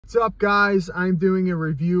What's up, guys? I'm doing a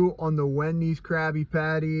review on the Wendys Krabby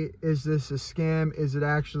Patty. Is this a scam? Is it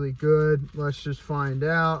actually good? Let's just find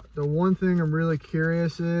out. The one thing I'm really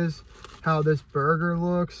curious is how this burger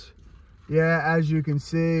looks. Yeah, as you can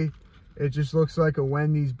see, it just looks like a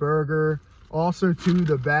Wendys burger. Also, too,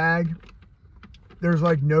 the bag, there's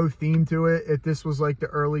like no theme to it. If this was like the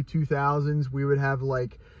early 2000s, we would have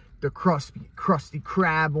like the crusty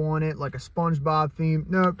crab on it, like a SpongeBob theme.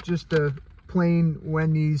 Nope, just a plain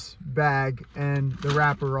Wendys bag, and the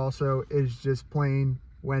wrapper also is just plain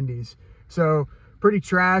Wendys. So pretty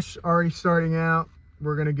trash already starting out.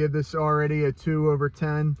 We're gonna give this already a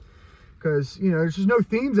 2/10 because, you know, there's just no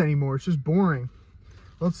themes anymore. It's just boring.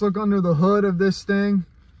 Let's look under the hood of this thing.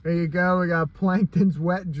 There you go. We got Plankton's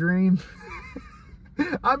Wet Dream.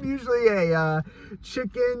 I'm usually a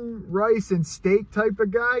chicken, rice, and steak type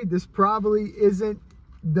of guy. This probably isn't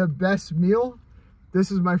the best meal. This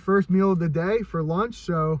is my first meal of the day for lunch,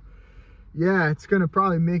 so yeah, it's gonna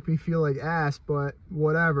probably make me feel like ass, but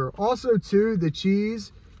whatever. Also, too, the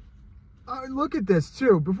cheese. Look at this,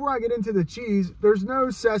 too. Before I get into the cheese, there's no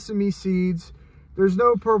sesame seeds. There's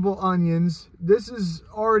no purple onions. This is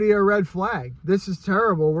already a red flag. This is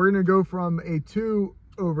terrible. We're gonna go from a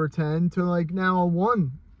 2/10 to like now a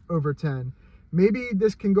 1/10. Maybe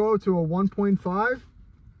this can go to a 1.5.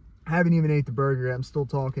 I haven't even ate the burger yet. I'm still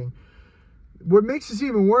talking. What makes this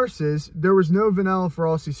even worse is there was no vanilla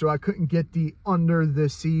frosty, so I couldn't get the under the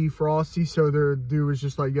sea frosty. So the dude was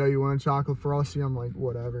just like, yo, you want a chocolate frosty? I'm like,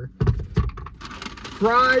 whatever.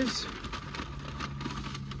 Fries.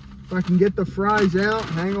 If I can get the fries out,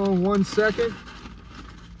 hang on 1 second.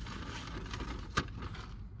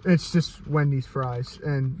 It's just Wendys fries,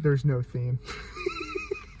 and there's no theme.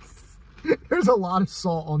 There's a lot of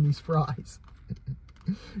salt on these fries.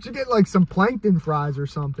 Should get like some plankton fries or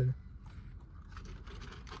something.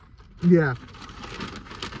 Yeah,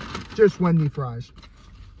 just Wendys fries.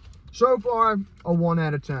 So far, a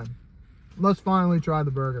 1/10. Let's finally try the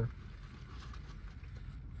burger.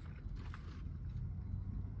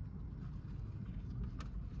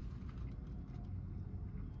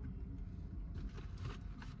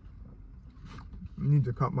 I need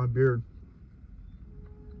to cut my beard.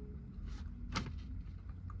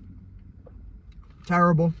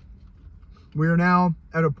 Terrible. We are now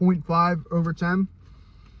at a 0.5/10.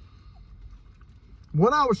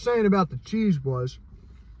 What I was saying about the cheese was,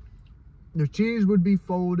 the cheese would be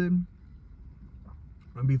folded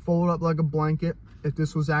and be folded up like a blanket if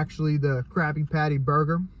this was actually the Krabby Patty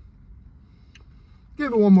burger.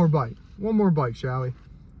 Give it one more bite. One more bite, shall we?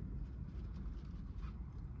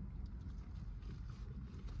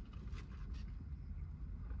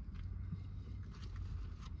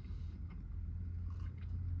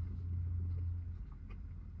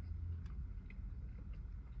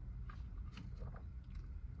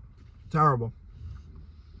 Terrible.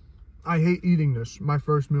 I hate eating this, my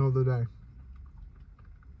first meal of the day.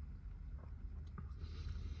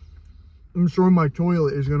 I'm sure my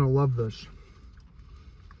toilet is gonna love this.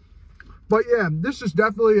 But yeah, this is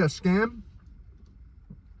definitely a scam.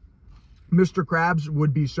 Mr. Krabs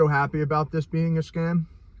would be so happy about this being a scam.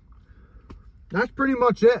 That's pretty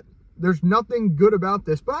much it. There's nothing good about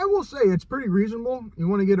this, but I will say it's pretty reasonable. You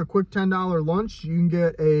want to get a quick $10 lunch, you can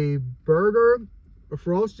get a burger, a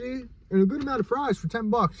frosty, and a good amount of fries for 10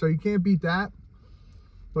 bucks, so you can't beat that.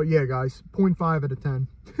 But yeah, guys, 0.5/10.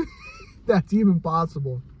 That's even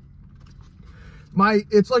possible.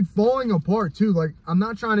 It's like falling apart too. Like, I'm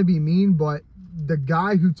not trying to be mean, but the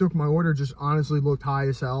guy who took my order just honestly looked high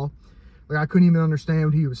as hell. Like, I couldn't even understand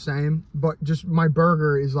what he was saying, but just my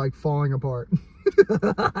burger is like falling apart.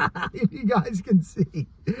 If you guys can see,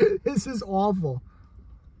 this is awful.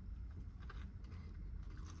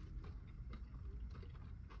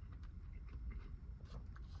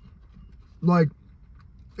 Like,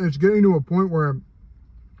 it's getting to a point where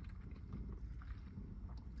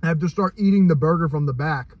I have to start eating the burger from the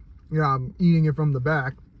back. Yeah, I'm eating it from the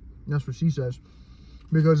back. That's what she says.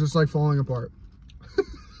 Because it's like falling apart.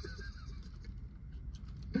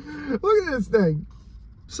 Look at this thing.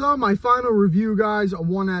 So my final review, guys, a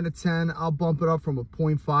 1/10. I'll bump it up from a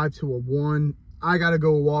 0.5 to a 1. I got to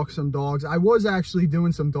go walk some dogs. I was actually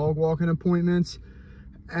doing some dog walking appointments.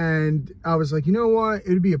 And I was like, you know what?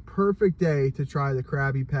 It'd be a perfect day to try the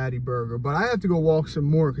Krabby Patty burger. But I have to go walk some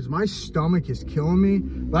more because my stomach is killing me.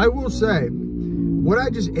 But I will say, what I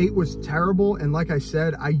just ate was terrible. And like I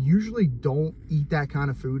said, I usually don't eat that kind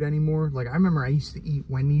of food anymore. Like, I remember I used to eat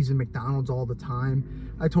Wendys and McDonald's all the time.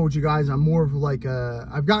 I told you guys I'm more of like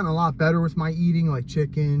I've gotten a lot better with my eating, like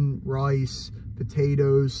chicken, rice,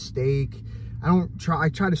 potatoes, steak. I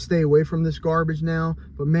try to stay away from this garbage now,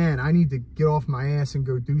 but man, I need to get off my ass and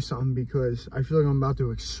go do something because I feel like I'm about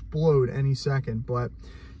to explode any second. But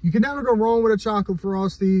you can never go wrong with a chocolate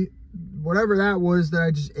frosty. Whatever that was that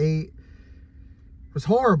I just ate was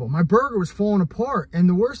horrible. My burger was falling apart, and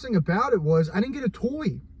the worst thing about it was I didn't get a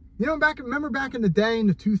toy. You know, remember back in the day in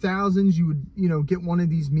the 2000s, you would, you know, get one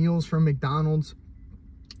of these meals from McDonald's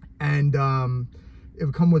and it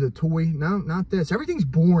would come with a toy. No, not this. Everything's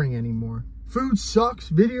boring anymore. Food sucks.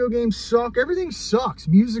 Video games suck. Everything sucks.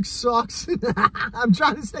 Music sucks. I'm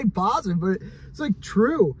trying to stay positive, but it's like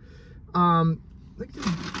true. Like this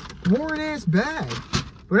boring ass bag.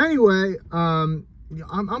 But anyway,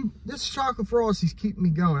 this chocolate frosties keep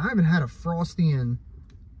me going. I haven't had a frosty in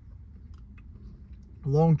a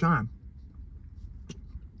long time.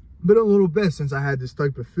 Been a little bit since I had this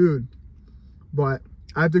type of food, but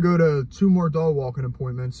I have to go to 2 more dog walking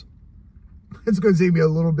appointments. It's going to take me a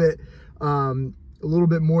little bit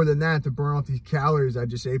more than that to burn off these calories I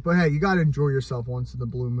just ate. But hey, you got to enjoy yourself once in the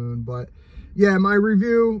blue moon. But yeah, my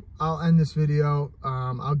review, I'll end this video.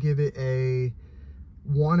 I'll give it a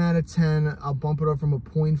 1 out of 10. I'll bump it up from a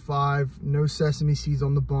 0.5. No sesame seeds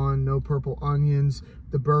on the bun, no purple onions.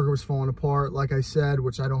 The burger was falling apart, like I said,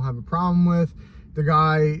 which I don't have a problem with. The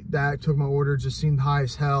guy that took my order just seemed high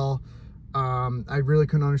as hell. I really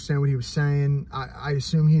couldn't understand what he was saying. I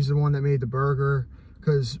assume he's the one that made the burger,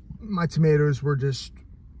 because my tomatoes were just,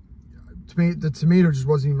 the tomato just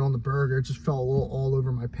wasn't even on the burger. It just fell a little all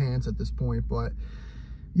over my pants at this point. But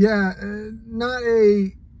yeah, not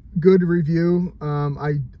a good review.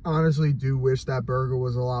 I honestly do wish that burger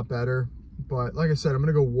was a lot better, but like I said, I'm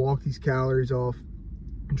gonna go walk these calories off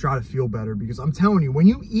and try to feel better, because I'm telling you, when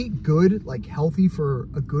you eat good, like healthy for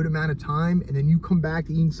a good amount of time, and then you come back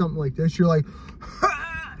to eating something like this, you're like,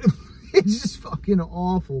 it's just fucking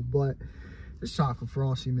awful. But this chocolate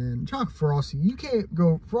frosty, man, chocolate frosty, you can't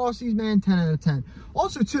go frosties, man. 10 out of 10.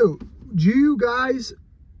 Also too, do you guys,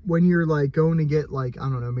 when you're like going to get, like, I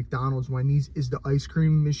don't know, McDonald's, Wendy's, is the ice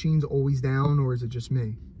cream machines always down, or is it just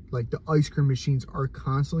me? Like, the ice cream machines are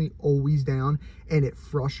constantly always down, and it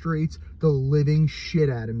frustrates the living shit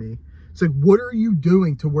out of me. It's like, what are you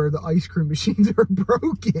doing to where the ice cream machines are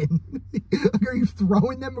broken? Like, are you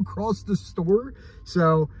throwing them across the store?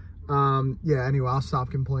 So, yeah, anyway, I'll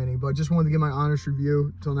stop complaining. But just wanted to give my honest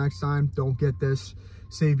review. Till next time, don't get this.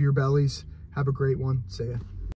 Save your bellies. Have a great one. See ya.